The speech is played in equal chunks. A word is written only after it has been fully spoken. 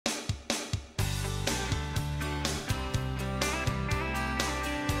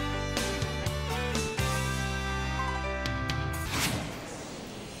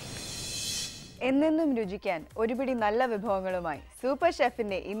എന്നെന്നും രുചിക്കാൻ ഒരുപിടി നല്ല വിഭവങ്ങളുമായി സൂപ്പർ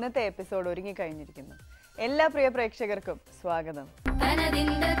ഷെഫിന്റെ ഇന്നത്തെ എപ്പിസോഡ് ഒരുങ്ങിക്കഴിഞ്ഞിരിക്കുന്നു. എല്ലാ പ്രിയ പ്രേക്ഷകർക്കും സ്വാഗതം.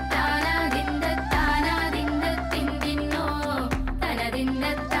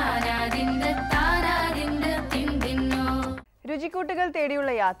 രുചിക്കൂട്ടുകൾ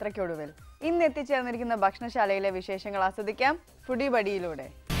തേടിയുള്ള യാത്രയ്ക്കൊടുവിൽ ഇന്ന് എത്തിച്ചേർന്നിരിക്കുന്ന ഭക്ഷണശാലയിലെ വിശേഷങ്ങൾ ആസ്വദിക്കാം ഫുഡി ബഡിയിലൂടെ.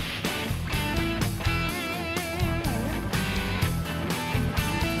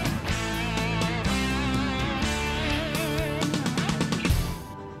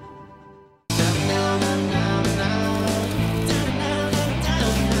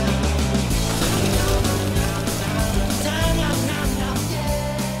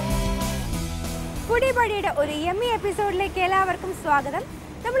 ഫുഡി ബഡിയുടെ ഒരു യമ്മി എപ്പിസോഡിലേക്ക് എല്ലാവർക്കും സ്വാഗതം.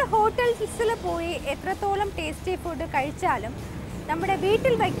 നമ്മൾ ഹോട്ടൽസിൽ പോയി എത്രത്തോളം ടേസ്റ്റി ഫുഡ് കഴിച്ചാലും നമ്മുടെ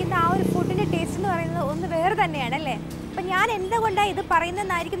വീട്ടിൽ വയ്ക്കുന്ന ആ ഒരു ഫുഡിൻ്റെ ടേസ്റ്റ് എന്ന് പറയുന്നത് ഒന്ന് വേറെ തന്നെയാണ് അല്ലേ? അപ്പം ഞാൻ എന്തുകൊണ്ടാണ് ഇത്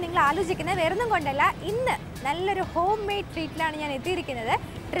പറയുന്നതെന്നായിരിക്കും നിങ്ങൾ ആലോചിക്കുന്നത്. വേറൊന്നും കൊണ്ടല്ല, ഇന്ന് നല്ലൊരു ഹോം മെയ്ഡ് ട്രീറ്റിലാണ് ഞാൻ എത്തിയിരിക്കുന്നത്.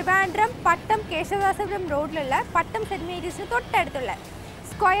 ട്രിവാൻഡ്രം പട്ടം കേശവദാസപുരം റോഡിലുള്ള പട്ടം സെൻറ്റ് മേരീസിന് തൊട്ടടുത്തുള്ള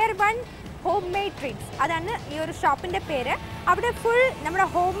സ്ക്വയർ 1 ഹോം മെയ്ഡ് ട്രീറ്റ്സ്, അതാണ് ഈ ഒരു ഷോപ്പിൻ്റെ പേര്. അവിടെ ഫുൾ നമ്മുടെ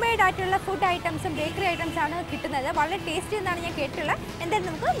ഹോം മെയ്ഡ് ആയിട്ടുള്ള ഫുഡ് ഐറ്റംസും ബേക്കറി ഐറ്റംസാണ് കിട്ടുന്നത്. വളരെ ടേസ്റ്റി എന്നാണ് ഞാൻ കേട്ടിട്ടുള്ളത്. എന്തായാലും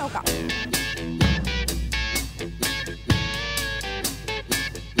നമുക്ക് നോക്കാം.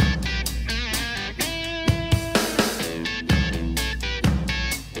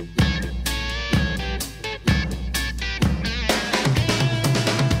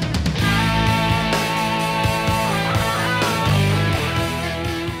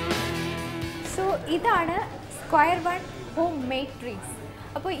 ഇതാണ് സ്ക്വയർ 1 ഹോം മെയ്ഡ് ട്രീറ്റ്സ്.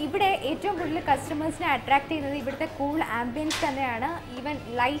 അപ്പോൾ ഇവിടെ ഏറ്റവും കൂടുതൽ കസ്റ്റമേഴ്സിനെ അട്രാക്ട് ചെയ്യുന്നത് ഇവിടുത്തെ കൂൾ ആംബിയൻസ് തന്നെയാണ്. ഈവൻ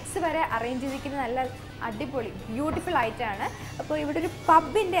ലൈറ്റ്സ് വരെ അറേഞ്ച് ചെയ്തിരിക്കുന്നത് നല്ല അടിപൊളി ബ്യൂട്ടിഫുൾ ആയിട്ടാണ്. അപ്പോൾ ഇവിടെ ഒരു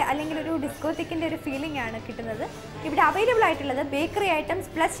പബ്ബിൻ്റെ അല്ലെങ്കിൽ ഒരു ഡിസ്കോത്തിക്കിൻ്റെ ഒരു ഫീലിംഗ് ആണ് കിട്ടുന്നത്. ഇവിടെ അവൈലബിൾ ആയിട്ടുള്ളത് bakery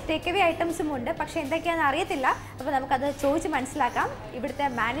items plus take away ഐറ്റംസും ഉണ്ട്. പക്ഷേ എന്തൊക്കെയാണെന്ന് അറിയത്തില്ല. അപ്പോൾ നമുക്കത് ചോദിച്ച് മനസ്സിലാക്കാം. ഇവിടുത്തെ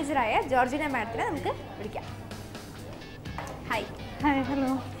മാനേജറായ ജോർജിന മാഡത്തിനെ നമുക്ക് വിളിക്കാം. Hi. Hi.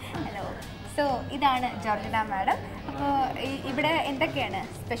 Hello. Hello. So ഇതാണ് ജോർജിന മാഡം. അപ്പോൾ ഇവിടെ എന്തൊക്കെയാണ്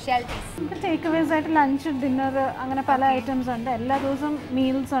സ്പെഷ്യാലിറ്റീസ്? ഇവിടെ ടേക്ക് അവേസ് ആയിട്ട് ലഞ്ച് ഡിന്നർ അങ്ങനെ പല ഐറ്റംസ് ഉണ്ട്. എല്ലാ ദിവസവും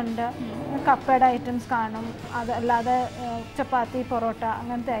മീൽസ് ഉണ്ട്. കപ്പയുടെ ഐറ്റംസ് കാണും. അതല്ലാതെ ചപ്പാത്തി പൊറോട്ട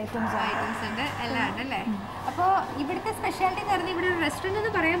അങ്ങനത്തെ ഐറ്റംസ് ഉണ്ട്. എല്ലാം ഉണ്ട് അല്ലേ? അപ്പോൾ ഇവിടുത്തെ സ്പെഷ്യാലിറ്റി എന്ന് പറഞ്ഞാൽ ഇവിടെ ഒരു റെസ്റ്റോറൻറ്റ്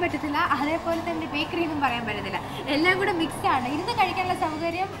ഒന്നും പറയാൻ പറ്റത്തില്ല, അതേപോലെ തന്നെ ബേക്കറി ഒന്നും പറയാൻ പറ്റത്തില്ല. എല്ലാം കൂടെ മിക്സ്ഡ് ആണ്. ഇരുന്ന് കഴിക്കാനുള്ള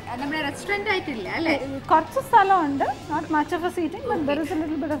സൗകര്യം നമ്മുടെ റെസ്റ്റോറൻറ്റ് ആയിട്ടില്ല അല്ലേ? കുറച്ച് സ്ഥലമുണ്ട്. Not much of A seating but there is a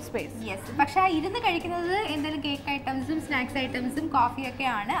little bit of space. Yes. പക്ഷേ ആ ഇരുന്ന് കഴിക്കുന്നത് എന്തെങ്കിലും കേക്ക് ഐറ്റംസും സ്നാക്സ് ഐറ്റംസും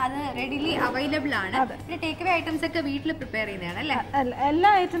കോഫിയൊക്കെയാണ്. അത് റെഡിലി അവൈലബിൾ ആണ്. പിന്നെ ടേക്ക് അവേ ഐറ്റംസ് ഒക്കെ വീട്ടിൽ പ്രിപ്പയർ ചെയ്യുന്നതാണ് അല്ലേ? എല്ലാ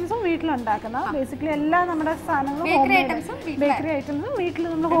ഐറ്റംസും വീട്ടിലുണ്ടാക്കുന്ന ബേസിക്കലി എല്ലാ നമ്മുടെ സാധനങ്ങളും ബേക്കറി ഐറ്റംസും വീട്ടിൽ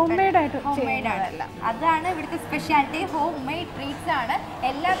നമ്മൾ ഹോം മെയ്ഡ് ആയിട്ട് ആണ്. അതാണ് ഇവിടുത്തെ സ്പെഷ്യാലിറ്റി. ഹോം മെയ്ഡ് ട്രീറ്റ്സ് ആണ്.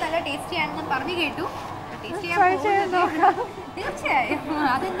 എല്ലാം നല്ല ടേസ്റ്റി ആണെന്ന് പറഞ്ഞു കേട്ടു. തീർച്ചയായും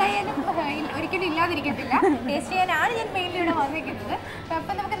അതെന്തായാലും ഒരിക്കലും ഇല്ലാതിരിക്കത്തില്ല. ടേസ്റ്റ് ചെയ്യാനാണ് ഞാൻ മെയിൻലി ഇവിടെ വന്നിരിക്കുന്നത്.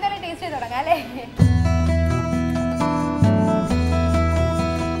 അപ്പം നമുക്ക് എന്തായാലും ടേസ്റ്റ് ചെയ്ത് തുടങ്ങാം അല്ലേ?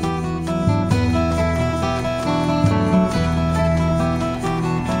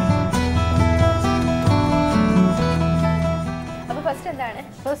 അപ്പോൾ ഫസ്റ്റ് എന്താണ്?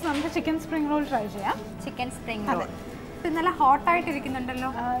 ഫസ്റ്റ് നമുക്ക് ചിക്കൻ സ്പ്രിംഗ് റോൾ ട്രൈ ചെയ്യാം. ചിക്കൻ സ്പ്രിംഗ് റോൾ നല്ല ഹോട്ടായിട്ട് ഇരിക്കുന്നുണ്ടല്ലോ.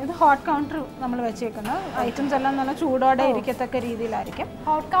 ഇത് ഹോട്ട് കൗണ്ടർ നമ്മൾ വെച്ചേക്കുന്നത്. ഐറ്റംസ് എല്ലാം നല്ല ചൂടോടെ ഇരിക്കത്തക്ക രീതിയിലായിരിക്കും.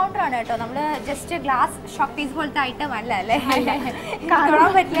 ഹോട്ട് കൗണ്ടർ ആണ് കേട്ടോ. നമ്മൾ ജസ്റ്റ് ഗ്ലാസ് ഷോക്ക് പീസ് പോലത്തെ ഐറ്റം അല്ല അല്ലേ? കാണാൻ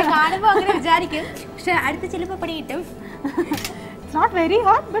പറ്റില്ല. കാണുമ്പോൾ അങ്ങനെ വിചാരിക്കും, പക്ഷെ അടുത്ത് ചെല്ലുമ്പോൾ പണി കിട്ടും. It's not very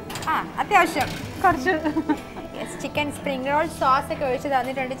hot but അത്യാവശ്യം കുറച്ച്. ചിക്കൻ സ്പ്രിംഗ് റോൾ സോസ് ഒക്കെ ഒഴിച്ച്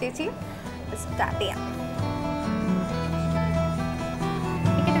തന്നിട്ടുണ്ട് ചേച്ചി. സ്റ്റാർട്ട് ചെയ്യാം.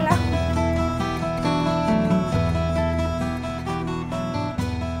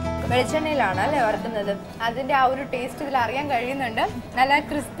 വെളിച്ചെണ്ണയിലാണ് അല്ലേ വറുക്കുന്നത്? അതിന്റെ ആ ഒരു ടേസ്റ്റ് ഇതിൽ അറിയാൻ കഴിയുന്നുണ്ട്. നല്ല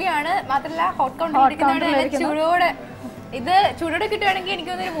ക്രിസ്പിയാണ്. മാത്രമല്ല ഹോട്ട് കൗണ്ടർ ചൂടോടെ, ഇത് ചൂടോടെ കിട്ടുകയാണെങ്കിൽ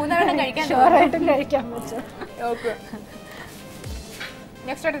എനിക്ക് തോന്നുന്നു 3 കഴിക്കാൻ പറ്റും. ഓക്കെ,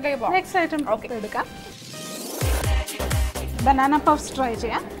 നെക്സ്റ്റ് ഐറ്റം എടുക്കാം. ബനാന പഫ്സ് ട്രൈ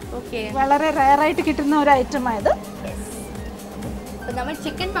ചെയ്യാം. ഓക്കെ, വളരെ റെയർ ആയിട്ട് കിട്ടുന്ന ഒരു ഐറ്റം ആയത്. നമ്മൾ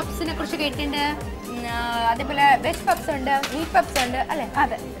ചിക്കൻ പഫ്സിനെ കുറിച്ച് കേട്ടിട്ടുണ്ട്. അതേപോലെ വെജ് പഫ്സ് ഉണ്ട്, മീറ്റ് പഫ്സ് ഉണ്ട് അല്ലേ?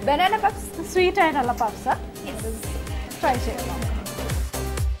 അതെ. ബനാന പഫ്സ് സ്വീറ്റ് ആയിട്ടുള്ള പഫ്സ് ട്രൈ ചെയ്യാം.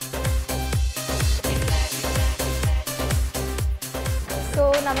 സോ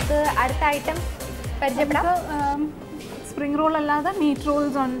നമുക്ക് അടുത്ത ഐറ്റം പരിചയപ്പെടാം. സ്പ്രിംഗ് റോൾ അല്ലാതെ മീറ്റ്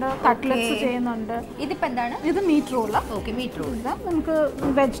റോൾസ് ഉണ്ട്, കട്ട്ലറ്റ്സ് ചെയ്യുന്നുണ്ട്. ഇതിപ്പോൾ എന്താണ്? ഇത് meat roll. Okay, meat roll. നമുക്ക്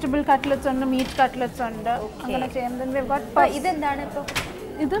വെജിറ്റബിൾ കട്ട്ലറ്റ്സ് ഉണ്ട്, മീറ്റ് കട്ട്ലറ്റ്സ് ഉണ്ട്. അങ്ങനെ ചെയ്യുന്നത്. ഇതെന്താണ് ഇപ്പോൾ?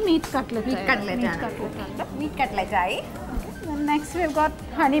 ഇത് മീറ്റ് കട്ട്ലറ്റ്. മീറ്റ് കട്ട്ലറ്റ് ആയി. Next we got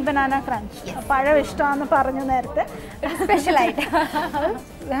honey banana crunch. പഴം ഇഷ്ടമാണെന്ന് പറഞ്ഞു നേരത്തെ. സ്പെഷ്യലായിട്ട്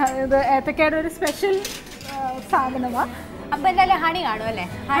ഇത് ഏത്തക്കയുടെ ഒരു സ്പെഷ്യൽ സാധനമാണ്. അപ്പൊ എന്തായാലും ഹണി കാണും അല്ലേ?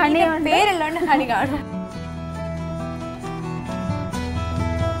 ഹണി പേരുള്ളതുകൊണ്ട് ഹണി കാണും.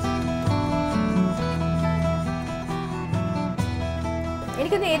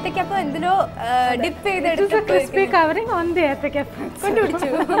 എനിക്കൊന്ന് ഏത്തക്കപ്പം എന്തിനോ ഡിപ്പ് ചെയ്തെടുത്ത് കവറിങ് ഓൺ ദി ഏത്തക്കപ്പം കൊണ്ടുപിടിച്ചു.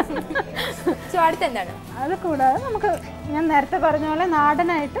 സോ അടുത്ത് എന്താണ്? അത് കൂടാതെ നമുക്ക് ഞാൻ നേരത്തെ പറഞ്ഞ പോലെ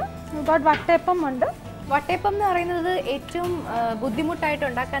നാടനായിട്ട് വട്ടയപ്പം ഉണ്ട്. വട്ടയപ്പം എന്ന് പറയുന്നത് ഏറ്റവും ബുദ്ധിമുട്ടായിട്ട്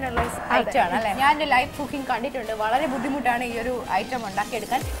ഉണ്ടാക്കാനുള്ള ഐറ്റം ആണ് അല്ലേ? ഞാൻ ലൈവ് കുക്കിംഗ് കണ്ടിട്ടുണ്ട്. വളരെ ബുദ്ധിമുട്ടാണ് ഈ ഒരു ഐറ്റം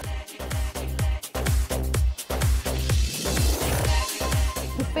ഉണ്ടാക്കിയെടുക്കാൻ.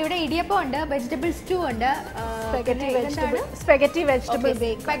 ഇപ്പൊ ഇവിടെ ഇടിയപ്പം ഉണ്ട്, വെജിറ്റബിൾ സ്റ്റൂ ഉണ്ട്, spaghetti vegetable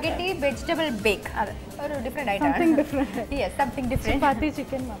bake. Spaghetti vegetable bake. അതെ, ഒരു ഡിഫറെന്റ് ആയിട്ടാണ്. Yes, something different.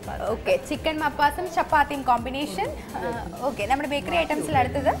 ചിക്കൻ മപ്പാസ്. ഓക്കെ, ചിക്കൻ മപ്പാസും ചപ്പാത്തിയും കോമ്പിനേഷൻ. ഓക്കെ, നമ്മുടെ ബേക്കറി ഐറ്റംസിൽ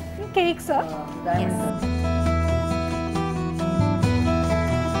അടുത്തത് കേക്ക്സ്. യെസ്.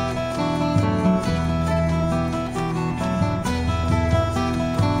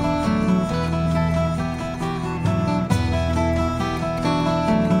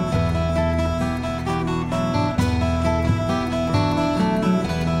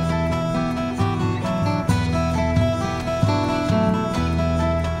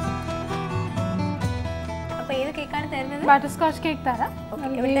 ബട്ടർസ്കോച്ച് കേക്ക് തരാം.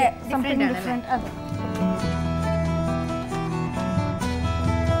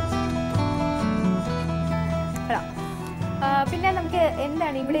 പിന്നെ നമുക്ക്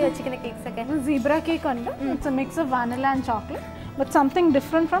എന്താണ് ഇവിടെ വെച്ചിരിക്കുന്ന കേക്ക്സ് ഒക്കെ? സീബ്ര കേക്ക് ഉണ്ട്. It's A mix of vanilla and chocolate but something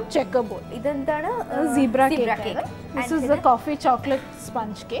different from checker board. ഇതെന്താണ്? Zebra cake. This is the coffee chocolate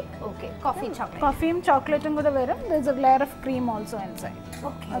sponge cake. Okay, coffee chocolate. കോഫിയും ചോക്ലേറ്റും കൂടെ വരും. There is A layer of cream also inside.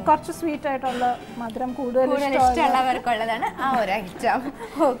 കുറച്ച് sweet ആയിട്ടുള്ള മധുരം കൂടുതൽ ഇഷ്ടമുള്ളവർക്കുള്ളതാണ് ആ ഒരു ഐറ്റം.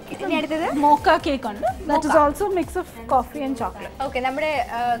 ഓക്കെ, ഇനി അടുത്തത് മോക്ക കേക്ക് ഉണ്ട്. That is also mix of coffee and chocolate. Okay, നമ്മുടെ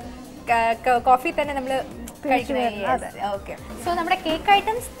കോഫി തന്നെ നമ്മൾ കഴിക്കുന്നത്. ഓക്കെ, സോ നമ്മുടെ കേക്ക്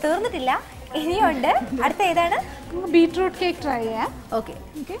ഐറ്റംസ് തീർന്നിട്ടില്ല, ഇനിയുണ്ട്. അടുത്ത ഏതാണ്? ബീട്രൂട്ട് കേക്ക് ട്രൈ ചെയ്യാം. Okay,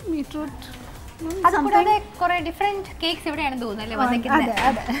 beetroot. അതുകൂടാതെ കുറെ ഡിഫറെന്റ് കേക്ക്സ് ഇവിടെയാണെന്ന് തോന്നുന്നു അല്ലേ?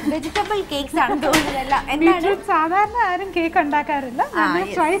 വെജിറ്റബിൾ കേക്ക്സ് ആണെന്ന് തോന്നുന്നില്ല. സാധാരണ ആരും കേക്ക് ഉണ്ടാക്കാറില്ല.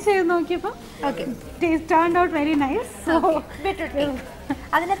 ട്രൈ ചെയ്ത് നോക്കിയപ്പോൾ turn out very nice. Beetroot cake.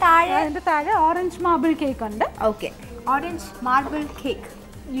 അതിന്റെ താഴെ ഓറഞ്ച് മാർബിൾ കേക്ക് ഉണ്ട്. Okay, orange marble cake.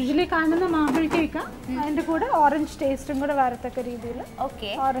 Usually കാണുന്ന മാർബിൾ കേക്ക് അതിന്റെ കൂടെ ഓറഞ്ച് ടേസ്റ്റും കൂടെ വരത്തക്ക രീതിയിൽ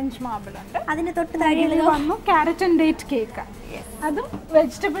ഓറഞ്ച് മാർബിൾ ഉണ്ട്. അതിന് തൊട്ട് താഴെ വന്നു ക്യാരറ്റ് ആൻഡ് ഡേറ്റ് കേക്ക്. അതും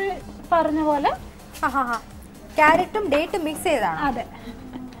വെജിറ്റബിൾ പറഞ്ഞ പോലെ ക്യാരറ്റും ഡേറ്റും മിക്സ് ചെയ്തതാണ്. അതെ,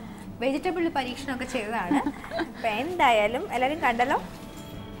 വെജിറ്റബിൾ പരീക്ഷണമൊക്കെ ചെയ്തതാണ്. അപ്പൊ എന്തായാലും എല്ലാവരും കണ്ടല്ലോ,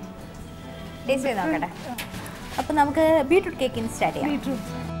 ടേസ്റ്റ് ചെയ്ത് നോക്കട്ടെ. അപ്പൊ നമുക്ക് ബീട്രൂട്ട് കേക്കിന് സ്റ്റാർട്ട് ചെയ്യാം.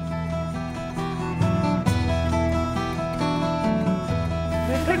 ബീട്രൂട്ട്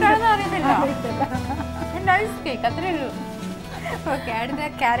നൈസ് കേക്ക്, അത്രേ ഉള്ളൂ. ഓക്കെ, അടുത്ത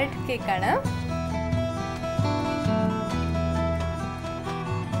ക്യാരറ്റ് കേക്കാണ്.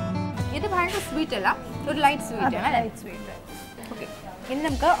 ഇത് ഭയങ്കര സ്വീറ്റ് അല്ല, ഒരു ലൈറ്റ് സ്വീറ്റ് ആണ്. Light sweet. ഓക്കെ, ഇനി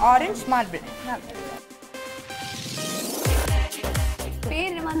നമുക്ക് ഓറഞ്ച് മാർബിൾ.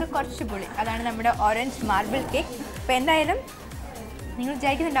 പേരിന് മാത്രം കുറച്ച് പൊളി. അതാണ് നമ്മുടെ ഓറഞ്ച് മാർബിൾ കേക്ക്. അപ്പോൾ എന്തായാലും നിങ്ങൾ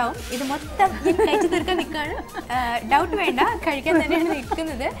വിചാരിക്കുന്നുണ്ടാവും ഇത് മൊത്തം കഴിച്ചു തീർക്കാൻ നിൽക്കുകയാണ്. ഡൗട്ട് വേണ്ട, കഴിക്കാൻ തന്നെയാണ്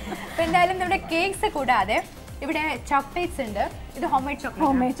നിൽക്കുന്നത്. അപ്പോൾ എന്തായാലും നമ്മുടെ കേക്ക്സ് കൂടാതെ ഇവിടെ ചോക്ലേറ്റ്സ് ഉണ്ട്. ഇത് ഹോം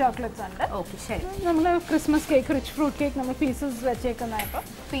മെയ്ഡ് ചോക്ലേറ്റ്സ് ഉണ്ട്. ഓക്കെ, ശരി. നമ്മൾ Christmas cake, rich fruit cake നമ്മൾ പീസസ് വെച്ചേക്കുന്നതായിപ്പോൾ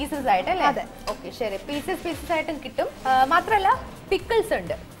പീസസ് ആയിട്ടല്ലേ? അതെ. ഓക്കെ, ശരി. പീസസ് ആയിട്ടും കിട്ടും. മാത്രമല്ല പിക്കിൾസ്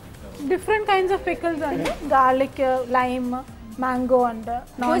ഉണ്ട്. ഡിഫറെന്റ് കൈൻഡ്സ് ഓഫ് പിക്കിൾസ് ഉണ്ട്. ഗാർലിക്, ലൈം, മാംഗോ ഉണ്ട്,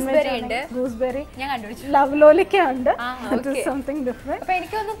 ഗൂസ്ബെറി, ഞാൻ കണ്ടുപിടിച്ചു, ലവ് ലോലിക്ക ഉണ്ട്. Something different. അപ്പൊ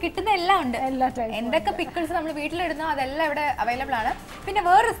എനിക്കൊന്നും കിട്ടുന്ന എല്ലാം ഉണ്ട്. എന്തൊക്കെ പിക്കിൾസ് നമ്മൾ വീട്ടിലിടുന്നോ അതെല്ലാം ഇവിടെ അവൈലബിൾ ആണ്. പിന്നെ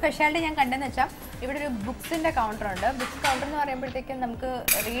വേറൊരു സ്പെഷ്യാലിറ്റി ഞാൻ കണ്ടെന്ന് വെച്ചാൽ ഇവിടെ ഒരു ബുക്സിന്റെ കൗണ്ടർ ഉണ്ട്. ബുക്സ് കൗണ്ടർ എന്ന് പറയുമ്പോഴത്തേക്കും നമുക്ക്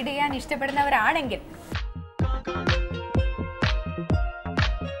റീഡ് ചെയ്യാൻ ഇഷ്ടപ്പെടുന്നവരാണെങ്കിൽ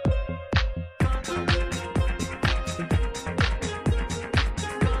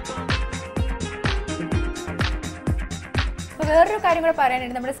വേറൊരു കാര്യം കൂടെ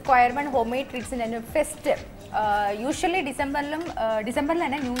പറയാനുണ്ട്. നമ്മുടെ square one home made ട്രീറ്റ്സിൻ്റെ fest usually ഡിസംബറിൽ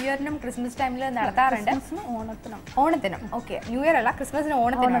തന്നെ ന്യൂ ഇയറിനും ക്രിസ്മസ് ടൈമിൽ നടത്താറുണ്ട്. ഓണത്തിനും ഓക്കെ, ന്യൂ ഇയർ അല്ല, ക്രിസ്മസിന്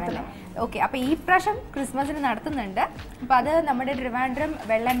ഓണത്തിനാണല്ലേ? ഓക്കെ, അപ്പോൾ ഈ പ്രാവശ്യം ക്രിസ്മസിന് നടത്തുന്നുണ്ട്. അപ്പോൾ അത് നമ്മുടെ ട്രിവാൻഡ്രം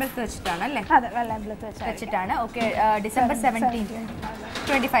വെള്ളയമ്പലത്ത് വെച്ചിട്ടാണ് അല്ലേ? അതെ, വെള്ളയമ്പലത്ത് വെച്ചിട്ടാണ്. ഓക്കെ, ഡിസംബർ 17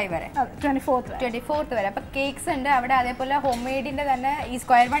 25 വരെ, 24th വരെ. അപ്പോൾ കേക്ക്സ് ഉണ്ട് അവിടെ. അതേപോലെ ഹോം മെയ്ഡിൻ്റെ തന്നെ ഈ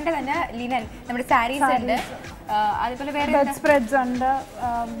സ്ക്വയർ വണ്ണിൻ്റെ തന്നെ ലിനൻ നമ്മുടെ സാരീസ് ഉണ്ട്. അതുപോലെ വേറെ ബെഡ് സ്പ്രെഡ്സ് ഉണ്ട്,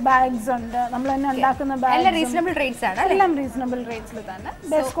 ബാഗ്സ് ഉണ്ട്, നമ്മൾ തന്നെ ഉണ്ടാക്കുന്ന എല്ലാം റീസണബിൾ റേറ്റ്സ് ആണ്. എല്ലാം റീസണബിൾ റേറ്റ്സിൽ തന്നെ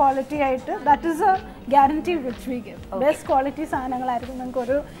ബെസ്റ്റ് ക്വാളിറ്റി ആയിട്ട്. That is A guarantee which we give. Best quality സാധനങ്ങളായിരിക്കും, നിങ്ങൾക്ക്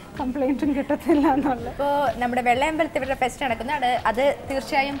ഒരു കംപ്ലൈൻറ്റും കിട്ടത്തില്ല എന്നുള്ളത്. ഇപ്പോൾ നമ്മുടെ വെള്ളയമ്പലത്തിൽ ഇവരുടെ ഫെസ്റ്റ് നടക്കുന്നത്, അത്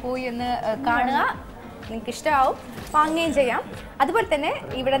തീർച്ചയായും പോയി ഒന്ന് കാണുക, നിങ്ങൾക്ക് ഇഷ്ടമാവും, വാങ്ങുകയും ചെയ്യാം. അതുപോലെ തന്നെ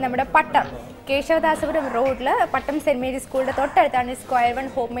ഇവിടെ നമ്മുടെ പട്ടം കേശവദാസപുരം റോഡിൽ പട്ടം സെൻറ്റ് മേരീസ് സ്കൂളിൻ്റെ തൊട്ടടുത്താണ് സ്ക്വയർ 1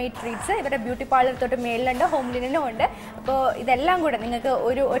 ഹോം മെയ്ഡ് ട്രീറ്റ്സ്. ഇവരുടെ ബ്യൂട്ടി പാർലർ തൊട്ട് മേളിലുണ്ട്, ഹോം ലിനനും ഉണ്ട്. അപ്പോൾ ഇതെല്ലാം കൂടെ നിങ്ങൾക്ക്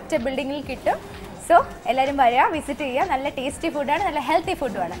ഒരു ഒറ്റ ബിൽഡിങ്ങിൽ കിട്ടും. സോ എല്ലാവരും വരിക, വിസിറ്റ് ചെയ്യുക. നല്ല ടേസ്റ്റി ഫുഡാണ്, നല്ല ഹെൽത്തി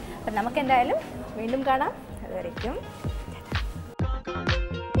ഫുഡുമാണ്. അപ്പം നമുക്ക് എന്തായാലും വീണ്ടും കാണാം. അതുവരയ്ക്കും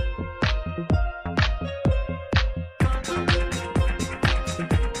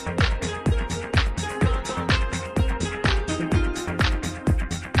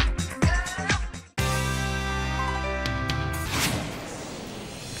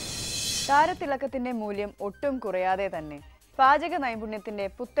താരത്തിളക്കത്തിന്റെ മൂല്യം ഒട്ടും കുറയാതെ തന്നെ പാചക നൈപുണ്യത്തിന്റെ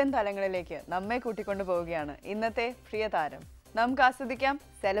പുത്തൻ തലങ്ങളിലേക്ക് നമ്മെ കൂട്ടിക്കൊണ്ടു പോവുകയാണ് ഇന്നത്തെ പ്രിയ താരം. നമുക്ക് ആസ്വദിക്കാം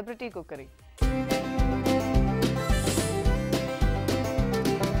സെലിബ്രിറ്റി കുക്കറി.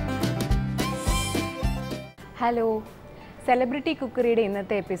 ഹലോ, സെലിബ്രിറ്റി കുക്കറിയുടെ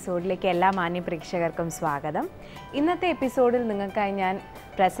ഇന്നത്തെ എപ്പിസോഡിലേക്ക് എല്ലാ മാന്യ പ്രേക്ഷകർക്കും സ്വാഗതം. ഇന്നത്തെ എപ്പിസോഡിൽ നിങ്ങൾക്കായി ഞാൻ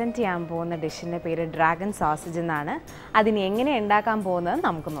പ്രസൻറ്റ് ചെയ്യാൻ പോകുന്ന ഡിഷിൻ്റെ പേര് ഡ്രാഗൺ സോസേജ് എന്നാണ്. അതിന് എങ്ങനെ ഉണ്ടാക്കാൻ പോകുന്നത്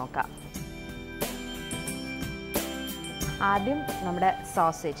നമുക്ക് നോക്കാം. ആദ്യം നമ്മുടെ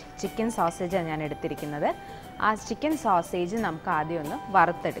സോസേജ്, ചിക്കൻ സോസേജാണ് ഞാൻ എടുത്തിരിക്കുന്നത്. ആ ചിക്കൻ സോസേജ് നമുക്ക് ആദ്യം ഒന്ന്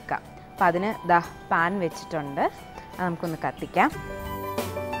വറുത്തെടുക്കാം. അപ്പം അതിന് പാൻ വെച്ചിട്ടുണ്ട്, അത് നമുക്കൊന്ന് കത്തിക്കാം.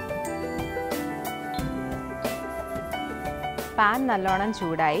 പാൻ നല്ലോണം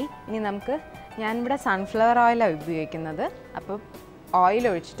ചൂടായി. ഇനി നമുക്ക്, ഞാനിവിടെ സൺഫ്ലവർ ഓയിലാണ് ഉപയോഗിക്കുന്നത്. അപ്പോൾ ഓയിൽ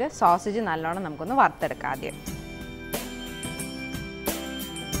ഒഴിച്ചിട്ട് സോസേജ് നല്ലോണം നമുക്കൊന്ന് വറുത്തെടുക്കാം ആദ്യം.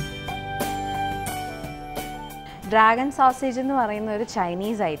 ഡ്രാഗൺ സോസേജ് എന്ന് പറയുന്ന ഒരു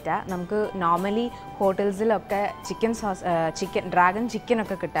ചൈനീസ് ഐറ്റമാണ്. നമുക്ക് നോർമലി ഹോട്ടൽസിലൊക്കെ ഡ്രാഗൺ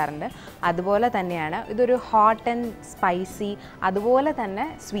ചിക്കനൊക്കെ കിട്ടാറുണ്ട്. അതുപോലെ തന്നെയാണ് ഇതൊരു ഹോട്ട് ആൻഡ് സ്പൈസി, അതുപോലെ തന്നെ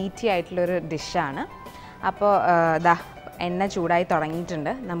സ്വീറ്റി ആയിട്ടുള്ളൊരു ഡിഷാണ്. അപ്പോൾ എണ്ണ ചൂടായി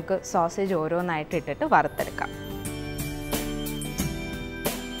തുടങ്ങിയിട്ടുണ്ട്. നമുക്ക് സോസേജ് ഓരോന്നായിട്ട് ഇട്ടിട്ട് വറുത്തെടുക്കാം.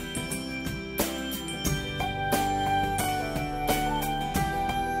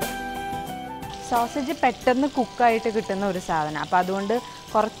 സോസേജ് പെട്ടെന്ന് കുക്കായിട്ട് കിട്ടുന്ന ഒരു സാധനം. അപ്പോൾ അതുകൊണ്ട്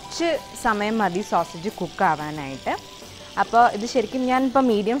കുറച്ച് സമയം മതി സോസേജ് കുക്കാവാനായിട്ട്. അപ്പോൾ ഇത് ശരിക്കും ഞാനിപ്പോൾ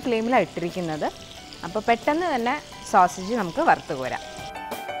മീഡിയം ഫ്ലെയിമിലാണ് ഇട്ടിരിക്കുന്നത്. അപ്പോൾ പെട്ടെന്ന് തന്നെ സോസേജ് നമുക്ക് വറുത്ത് കോരാം.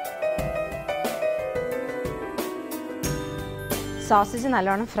 സോസേജ്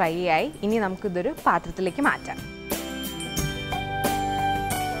നല്ലോണം ഫ്രൈ ആയി. ഇനി നമുക്കിതൊരു പാത്രത്തിലേക്ക് മാറ്റാം.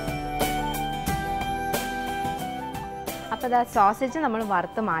 അപ്പോൾ സോസേജ് നമ്മൾ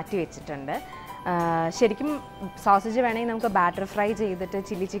വറുത്ത് മാറ്റി വെച്ചിട്ടുണ്ട്. ശരിക്കും സോസേജ് വേണമെങ്കിൽ നമുക്ക് ബാറ്റർ ഫ്രൈ ചെയ്തിട്ട്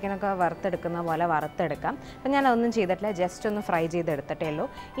ചില്ലി ചിക്കനൊക്കെ വറുത്തെടുക്കുന്ന പോലെ വറുത്തെടുക്കാം. അപ്പം ഞാൻ അതൊന്നും ചെയ്തിട്ടില്ല, ജസ്റ്റ് ഒന്ന് ഫ്രൈ ചെയ്തെടുത്തിട്ടേ ഉള്ളൂ.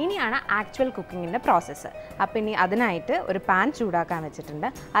 ഇനിയാണ് ആക്ച്വൽ കുക്കിങ്ങിൻ്റെ പ്രോസസ്സ്. അപ്പം ഇനി അതിനായിട്ട് ഒരു പാൻ ചൂടാക്കാൻ വെച്ചിട്ടുണ്ട്.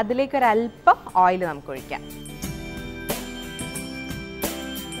 അതിലേക്ക് ഒരല്പം ഓയിൽ നമുക്ക് ഒഴിക്കാം.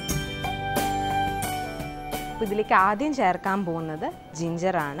 അപ്പോൾ ഇതിലേക്ക് ആദ്യം ചേർക്കാൻ പോകുന്നത്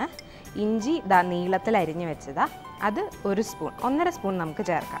ജിഞ്ചറാണ്. ഇഞ്ചി നീളത്തിൽ അരിഞ്ഞ് വെച്ചതാ, അത് 1 സ്പൂൺ, 1.5 സ്പൂൺ നമുക്ക്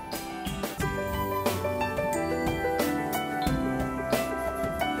ചേർക്കാം.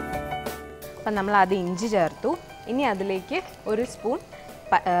 അപ്പം നമ്മൾ ആദ്യം ഇഞ്ചി ചേർത്തു. ഇനി അതിലേക്ക് 1 സ്പൂൺ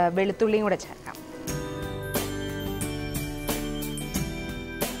വെളുത്തുള്ളിയും കൂടെ ചേർക്കാം.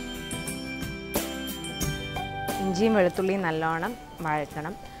 ഇഞ്ചിയും വെളുത്തുള്ളിയും നല്ലോണം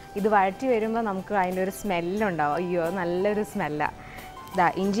വഴറ്റണം. ഇത് വഴറ്റി വരുമ്പോൾ നമുക്ക് അതിൻ്റെ ഒരു സ്മെല്ലുണ്ടാവും. അയ്യോ, നല്ലൊരു സ്മെല്ലാണ്.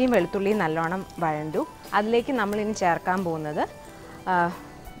 ഇഞ്ചിയും വെളുത്തുള്ളിയും നല്ലോണം വഴണ്ടു. അതിലേക്ക് നമ്മളിനി ചേർക്കാൻ പോകുന്നത്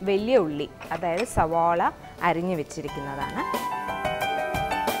വലിയ ഉള്ളി, അതായത് സവാള അരിഞ്ഞ് വെച്ചിരിക്കുന്നതാണ്.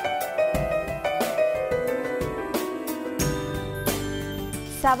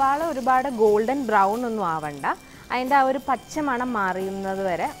 സവാള ഒരുപാട് ഗോൾഡൻ ബ്രൗൺ ഒന്നും ആവണ്ട, അതിൻ്റെ ആ ഒരു പച്ച മണം മാറുന്നത്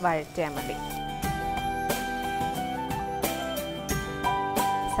വരെ വഴറ്റിയാൽ മതി.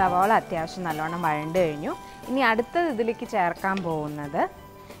 സവാള അത്യാവശ്യം നല്ലോണം വഴണ്ട് കഴിഞ്ഞു. ഇനി അടുത്തത് ഇതിലേക്ക് ചേർക്കാൻ പോകുന്നത്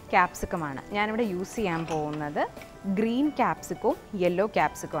ക്യാപ്സിക്കമാണ്. ഞാനിവിടെ യൂസ് ചെയ്യാൻ പോകുന്നത് ഗ്രീൻ ക്യാപ്സിക്കവും യെല്ലോ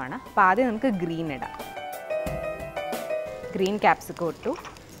ക്യാപ്സിക്കമാണ്. അപ്പോൾ ആദ്യം നമുക്ക് ഗ്രീൻ ഇടാം. ഗ്രീൻ ക്യാപ്സിക്കം ഇട്ടു.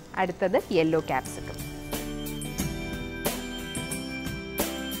 അടുത്തത് യെല്ലോ ക്യാപ്സിക്കം.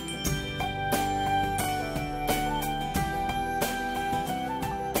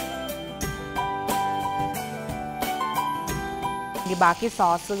 ബാക്കി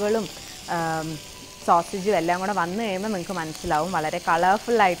സോസുകളും സോസേജും എല്ലാം കൂടെ വന്നു കഴിയുമ്പോൾ നിങ്ങൾക്ക് മനസ്സിലാവും വളരെ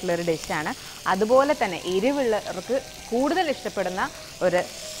കളർഫുൾ ആയിട്ടുള്ളൊരു ഡിഷാണ്. അതുപോലെ തന്നെ എരിവുള്ളവർക്ക് കൂടുതൽ ഇഷ്ടപ്പെടുന്ന ഒരു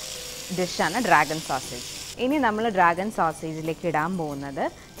ഡിഷാണ് ഡ്രാഗൺ സോസേജ്. ഇനി നമ്മൾ ഡ്രാഗൺ സോസേജിലേക്ക് ഇടാൻ പോകുന്നത്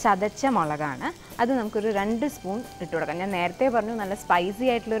ചതച്ച മുളകാണ്. അത് നമുക്കൊരു 2 സ്പൂൺ ഇട്ട് കൊടുക്കാം. ഞാൻ നേരത്തെ പറഞ്ഞു നല്ല സ്പൈസി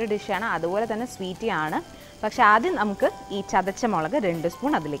ആയിട്ടുള്ളൊരു ഡിഷാണ്, അതുപോലെ തന്നെ സ്വീറ്റി ആണ്. പക്ഷെ ആദ്യം നമുക്ക് ഈ ചതച്ച മുളക് 2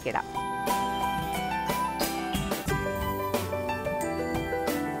 സ്പൂൺ അതിലേക്ക് ഇടാം.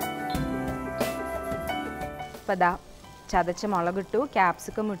 അപ്പോൾ ദാ ചതച്ച മുളകിട്ടു,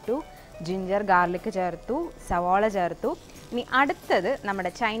 ക്യാപ്സിക്കം ഇട്ടു, ജിഞ്ചർ ഗാർലിക് ചേർത്തു, സവാള ചേർത്തു. ഇനി അടുത്തത് നമ്മുടെ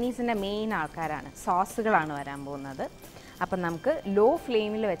ചൈനീസിൻ്റെ മെയിൻ ആൾക്കാരാണ്, സോസുകളാണ് വരാൻ പോകുന്നത്. അപ്പം നമുക്ക് ലോ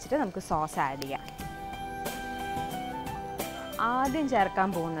ഫ്ലെയിമിൽ വെച്ചിട്ട് നമുക്ക് സോസ് ആഡ് ചെയ്യാം. ആദ്യം ചേർക്കാൻ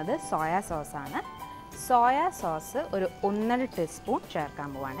പോകുന്നത് സോയാ സോസാണ്. സോയാ സോസ് ഒരു 1.5 ടീസ്പൂൺ ചേർക്കാൻ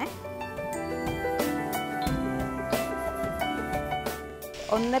പോവാണേ.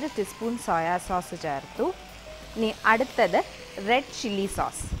 1.5 ടീസ്പൂൺ സോയാ സോസ് ചേർത്തു. ഇനി അടുത്തത് റെഡ് ചില്ലി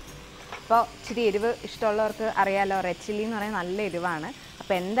സോസ്. അപ്പോൾ ഇച്ചിരി എരിവ് ഇഷ്ടമുള്ളവർക്ക് അറിയാമല്ലോ, റെഡ് ചില്ലി എന്ന് പറയുന്നത് നല്ല എരിവാണ്.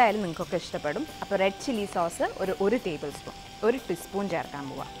 അപ്പോൾ എന്തായാലും നിങ്ങൾക്കൊക്കെ ഇഷ്ടപ്പെടും. അപ്പോൾ റെഡ് ചില്ലി സോസ് ഒരു 1 ടീസ്പൂൺ ചേർക്കാൻ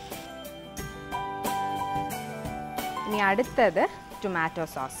പോവാം. ഇനി അടുത്തത് ടൊമാറ്റോ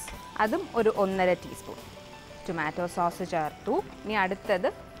സോസ്, അതും ഒരു 1.5 ടീസ്പൂൺ ടൊമാറ്റോ സോസ് ചേർത്തു. ഇനി അടുത്തത്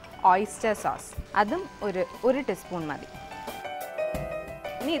ഓയിസ്റ്റർ സോസ്, അതും ഒരു 1 ടീസ്പൂൺ മതി.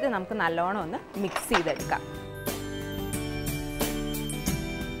 ഇനി ഇത് നമുക്ക് നല്ലോണം ഒന്ന് മിക്സ് ചെയ്തെടുക്കാം.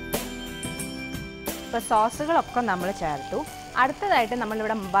 ഇപ്പോൾ സോസുകളൊക്കെ നമ്മൾ ചേർത്തു. അടുത്തതായിട്ട്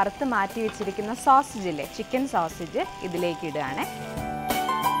നമ്മളിവിടെ വറുത്ത് മാറ്റി വെച്ചിരിക്കുന്ന സോസേജില്ലേ, ചിക്കൻ സോസേജ് ഇതിലേക്ക് ഇടുകയാണ്.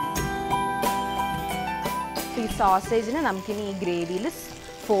 ഈ സോസേജിന് നമുക്കിനി ഈ ഗ്രേവിയിൽ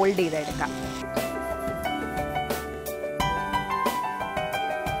ഫോൾഡ് ചെയ്തെടുക്കാം.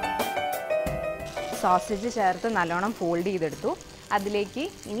 സോസേജ് ചേർത്ത് നല്ലോണം ഫോൾഡ് ചെയ്തെടുത്തു. അതിലേക്ക്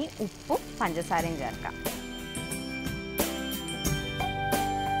ഇനി ഉപ്പും പഞ്ചസാരയും ചേർക്കാം.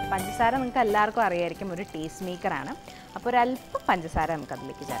 പഞ്ചസാര നിങ്ങൾക്ക് എല്ലാവർക്കും അറിയായിരിക്കും, ഒരു ടേസ്റ്റ് മേക്കറാണ്. അപ്പോൾ ഒരല്പം പഞ്ചസാര നമുക്ക്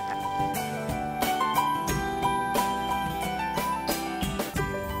അതിലേക്ക് ചേർക്കാം.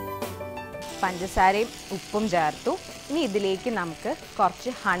 പഞ്ചസാരയും ഉപ്പും ചേർത്തു. ഇനി ഇതിലേക്ക് നമുക്ക്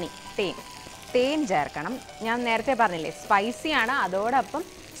കുറച്ച് ഹണി, തേൻ ചേർക്കണം. ഞാൻ നേരത്തെ പറഞ്ഞില്ലേ സ്പൈസിയാണ്, അതോടൊപ്പം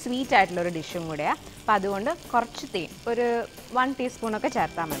സ്വീറ്റ് ആയിട്ടുള്ളൊരു ഡിഷും കൂടെയാണ്. അപ്പോൾ അതുകൊണ്ട് കുറച്ച് തേൻ, ഒരു 1 ടീസ്പൂണൊക്കെ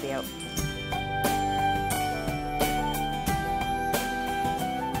ചേർത്താൽ മതിയാവും.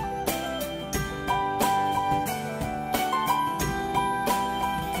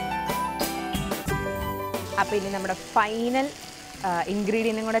 അപ്പോൾ ഇനി നമ്മുടെ ഫൈനൽ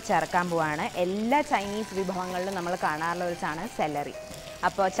ഇൻഗ്രീഡിയൻറ്റും കൂടെ ചേർക്കാൻ പോവാണ്. എല്ലാ ചൈനീസ് വിഭവങ്ങളിലും നമ്മൾ കാണാറുള്ള ഒരു സാധനം സെലറി.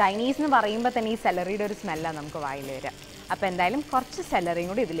 അപ്പോൾ ചൈനീസ് എന്ന് പറയുമ്പോൾ തന്നെ ഈ സെലറിയുടെ ഒരു സ്മെല്ലാണ് നമുക്ക് വായിൽ വരിക. അപ്പോൾ എന്തായാലും കുറച്ച് സെലറിയും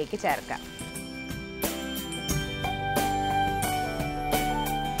കൂടി ഇതിലേക്ക് ചേർക്കാം.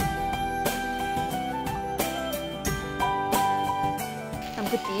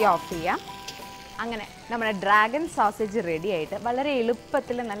 നമുക്ക് തീ ഓഫ് ചെയ്യാം. അങ്ങനെ നമ്മുടെ ഡ്രാഗൺ സോസേജ് റെഡി ആയിട്ട് വളരെ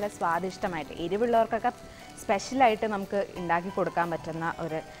എളുപ്പത്തിൽ നല്ല സ്വാദിഷ്ടമായിട്ട് എരിവുള്ളവർക്കൊക്കെ സ്പെഷ്യലായിട്ട് നമുക്ക് ഉണ്ടാക്കി കൊടുക്കാൻ പറ്റുന്ന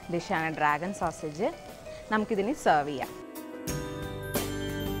ഒരു ഡിഷാണ് ഡ്രാഗൺ സോസേജ്. നമുക്കിതിന് സെർവ് ചെയ്യാം.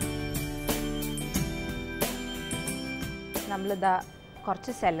 നമ്മളിതാ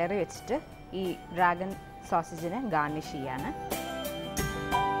കുറച്ച് സെലറി വെച്ചിട്ട് ഈ ഡ്രാഗൺ സോസേജിനെ ഗാർണിഷ് ചെയ്യാണ്.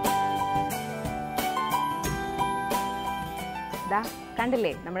 കണ്ടില്ലേ,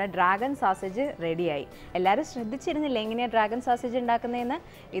 നമ്മുടെ ഡ്രാഗൺ സോസേജ് റെഡിയായി. എല്ലാവരും ശ്രദ്ധിച്ചിരുന്നില്ല എങ്ങനെയാണ് ഡ്രാഗൺ സോസേജ് ഉണ്ടാക്കുന്നതെന്ന്?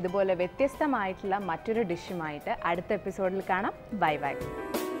 ഇതുപോലെ വ്യത്യസ്തമായിട്ടുള്ള മറ്റൊരു ഡിഷുമായിട്ട് അടുത്ത എപ്പിസോഡിൽ കാണാം. Bye bye.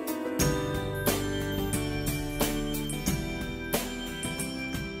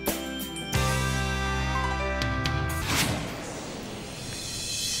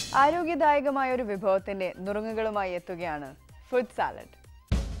 ആരോഗ്യദായകമായ ഒരു വിഭവത്തിന്റെ നുറുങ്ങുകളുമായി എത്തുകയാണ് food salad.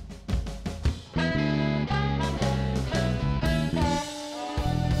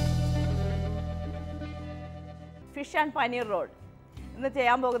 Fish and paneer role ഇന്ന്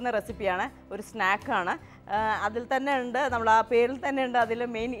ചെയ്യാൻ പോകുന്ന റെസിപ്പിയാണ്. ഒരു സ്നാക്കാണ്. അതിൽ തന്നെ ഉണ്ട്, നമ്മൾ ആ പേരിൽ തന്നെ ഉണ്ട്, അതിൽ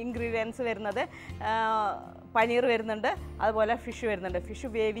മെയിൻ ഇൻഗ്രീഡിയൻസ് വരുന്നത് പനീർ വരുന്നുണ്ട്, അതുപോലെ ഫിഷ് വരുന്നുണ്ട്. ഫിഷ്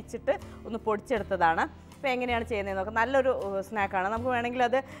വേവിച്ചിട്ട് ഒന്ന് പൊടിച്ചെടുത്തതാണ്. അപ്പോൾ എങ്ങനെയാണ് ചെയ്യുന്നത് നോക്കാം. നല്ലൊരു സ്നാക്കാണ്. നമുക്ക് വേണമെങ്കിൽ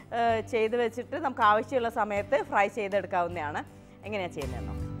അത് ചെയ്ത് വെച്ചിട്ട് നമുക്ക് ആവശ്യമുള്ള സമയത്ത് ഫ്രൈ ചെയ്തെടുക്കാവുന്നതാണ്. എങ്ങനെയാണ് ചെയ്യുന്നത്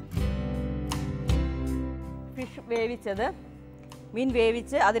നോക്കാം. ഫിഷ് വേവിച്ചത്, മീൻ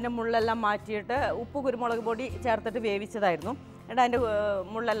വേവിച്ച് അതിൻ്റെ മുള്ളെല്ലാം മാറ്റിയിട്ട് ഉപ്പ് കുരുമുളക് പൊടി ചേർത്തിട്ട് വേവിച്ചതായിരുന്നു. എന്നിട്ട് അതിൻ്റെ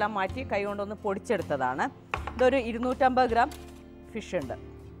മുള്ളെല്ലാം മാറ്റി കൈ കൊണ്ടൊന്ന് പൊടിച്ചെടുത്തതാണ്. ഇതൊരു 250 ഗ്രാം ഫിഷ് ഉണ്ട്.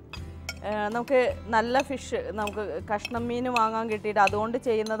 നമുക്ക് നല്ല ഫിഷ് നമുക്ക് കഷ്ണം മീൻ വാങ്ങാൻ കിട്ടിയിട്ട് അതുകൊണ്ട്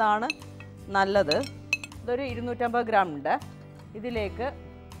ചെയ്യുന്നതാണ് നല്ലത്. ഇതൊരു 250 ഗ്രാം ഉണ്ട്. ഇതിലേക്ക്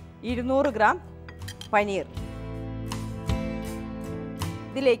 200 ഗ്രാം പനീർ,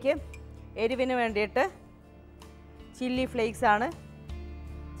 ഇതിലേക്ക് എരിവിന് വേണ്ടിയിട്ട് ചില്ലി ഫ്ലേക്സ് ആണ്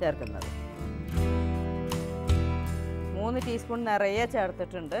ചേർക്കുന്നത്. 3 ടീസ്പൂൺ നിറയെ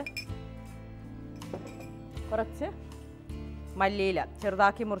ചേർത്തിട്ടുണ്ട്. കുറച്ച് മല്ലിയില,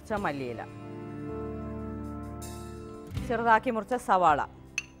 ചെറുതാക്കി മുറിച്ച മല്ലിയില, ചെറുതാക്കി മുറിച്ച സവാള,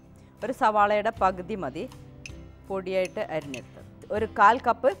 ഒരു സവാളയുടെ പകുതി മതി പൊടിയായിട്ട് അരിഞ്ഞെടുത്ത്, ഒരു 1/4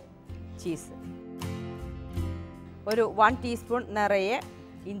 കപ്പ് ചീസ്, ഒരു 1 ടീസ്പൂൺ നിറയെ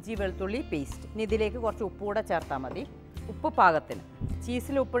ഇഞ്ചി വെളുത്തുള്ളി പേസ്റ്റ്. ഇനി ഇതിലേക്ക് കുറച്ച് ഉപ്പ് കൂടെ ചേർത്താൽ മതി. ഉപ്പ് പാകത്തിന്.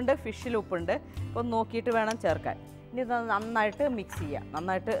 ചീസിൽ ഉപ്പുണ്ട്, ഫിഷിൽ ഉപ്പുണ്ട്. അപ്പോൾ നോക്കിയിട്ട് വേണം ചേർക്കാൻ. ഇനി ഇത് നന്നായിട്ട് മിക്സ് ചെയ്യുക,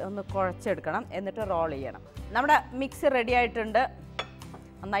 നന്നായിട്ട് ഒന്ന് കുഴച്ചെടുക്കണം, എന്നിട്ട് റോൾ ചെയ്യണം. നമ്മുടെ മിക്സ് റെഡി ആയിട്ടുണ്ട്,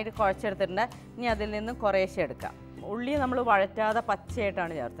 നന്നായിട്ട് കുഴച്ചെടുത്തിട്ടുണ്ട്. ഇനി അതിൽ നിന്ന് കുറേശ്ശെ എടുക്കാം. ഉള്ളി നമ്മൾ വഴറ്റാതെ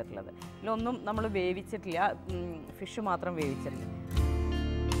പച്ചയായിട്ടാണ് ചേർത്തിട്ടുള്ളത്. ഇതിലൊന്നും നമ്മൾ വേവിച്ചിട്ടില്ല, ഫിഷ് മാത്രം വേവിച്ചിട്ടുണ്ട്.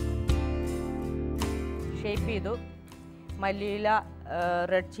 ഷേപ്പ് ചെയ്തു. മല്ലിയില,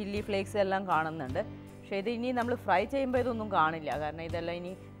 റെഡ് ചില്ലി ഫ്ലേക്സ് എല്ലാം കാണുന്നുണ്ട്. പക്ഷേ ഇത് ഇനി നമ്മൾ ഫ്രൈ ചെയ്യുമ്പോൾ ഇതൊന്നും കാണില്ല, കാരണം ഇതെല്ലാം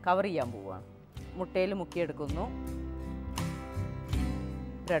ഇനി കവർ ചെയ്യാൻ പോവുകയാണ്. മുട്ടയിൽ മുക്കിയെടുക്കുന്നു,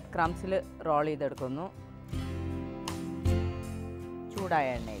 ബ്രെഡ് ക്രംസിൽ റോൾ ചെയ്തെടുക്കുന്നു, ചൂടായ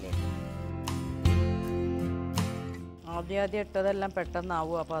എണ്ണയിലേക്ക്. ആദ്യം ഇട്ടതെല്ലാം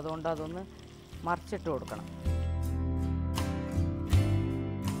പെട്ടെന്നാവും, അപ്പോൾ അതുകൊണ്ട് അതൊന്ന് മറിച്ചിട്ട് കൊടുക്കണം.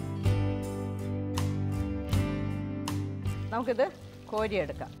 നമുക്കിത്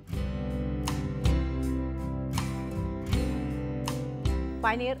കോരിയെടുക്കാം.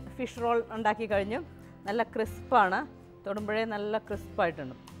 പനീർ ഫിഷ് റോൾ ഉണ്ടാക്കി കഴിഞ്ഞു. നല്ല ക്രിസ്പാണ്, തൊടുമ്പോഴേ നല്ല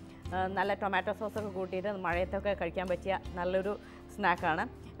ക്രിസ്പായിട്ടുണ്ട്. നല്ല ടൊമാറ്റോ സോസൊക്കെ കൂട്ടിയിട്ട് മഴയത്തൊക്കെ കഴിക്കാൻ പറ്റിയ നല്ലൊരു സ്നാക്കാണ്.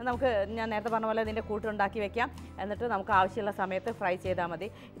 നമുക്ക് ഞാൻ നേരത്തെ പറഞ്ഞ പോലെ ഇതിൻ്റെ കൂട്ടുണ്ടാക്കി വെക്കാം, എന്നിട്ട് നമുക്ക് ആവശ്യമുള്ള സമയത്ത് ഫ്രൈ ചെയ്താൽ മതി.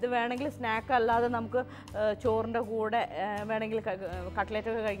 ഇത് വേണമെങ്കിൽ സ്നാക്ക് അല്ലാതെ നമുക്ക് ചോറിൻ്റെ കൂടെ വേണമെങ്കിൽ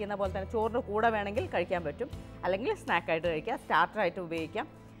കട്ട്ലേറ്റൊക്കെ കഴിക്കുന്ന പോലെ തന്നെ ചോറിൻ്റെ കൂടെ വേണമെങ്കിൽ കഴിക്കാൻ പറ്റും, അല്ലെങ്കിൽ സ്നാക്കായിട്ട് കഴിക്കാം, സ്റ്റാർട്ടറായിട്ട് ഉപയോഗിക്കാം.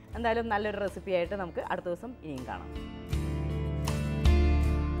 എന്തായാലും നല്ലൊരു റെസിപ്പി ആയിട്ട് നമുക്ക് അടുത്ത ദിവസം ഇനിയും കാണാം.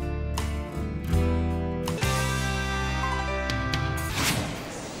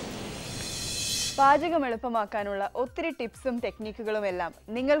 പാചകം എളുപ്പമാക്കാനുള്ള ഒത്തിരി ടിപ്സും ടെക്നിക്കുകളും എല്ലാം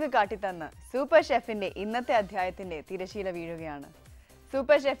നിങ്ങൾക്ക് കാട്ടിത്തന്ന് സൂപ്പർ ഷെഫിന്റെ ഇന്നത്തെ അധ്യായത്തിന്റെ തിരശീല വീഴുകയാണ്.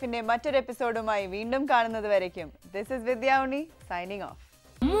 സൂപ്പർ ഷെഫിന്റെ മറ്റൊരു എപ്പിസോഡുമായി വീണ്ടും കാണുന്നത് വരയ്ക്കും this is Vidya Unni signing off.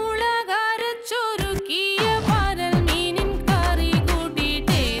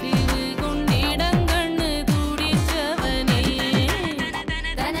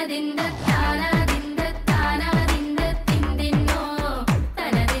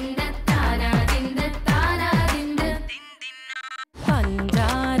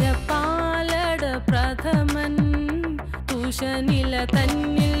 നില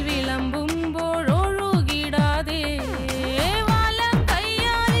തന്നിൽ വിളമ്പുമ്പോഴൊഴുകിടാതെ വലം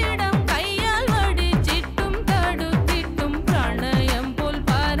കയ്യാലിടം കയ്യാൽ വടിച്ചിട്ടും തടുത്തിട്ടും പ്രണയം പോൽ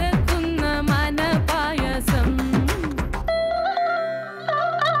പരക്കുന്ന മനപായസം.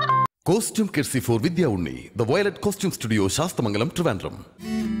 Costume Kirsy for Vidya Unni, the Violet Costume Studio, Shastamangalam, Trivandrum.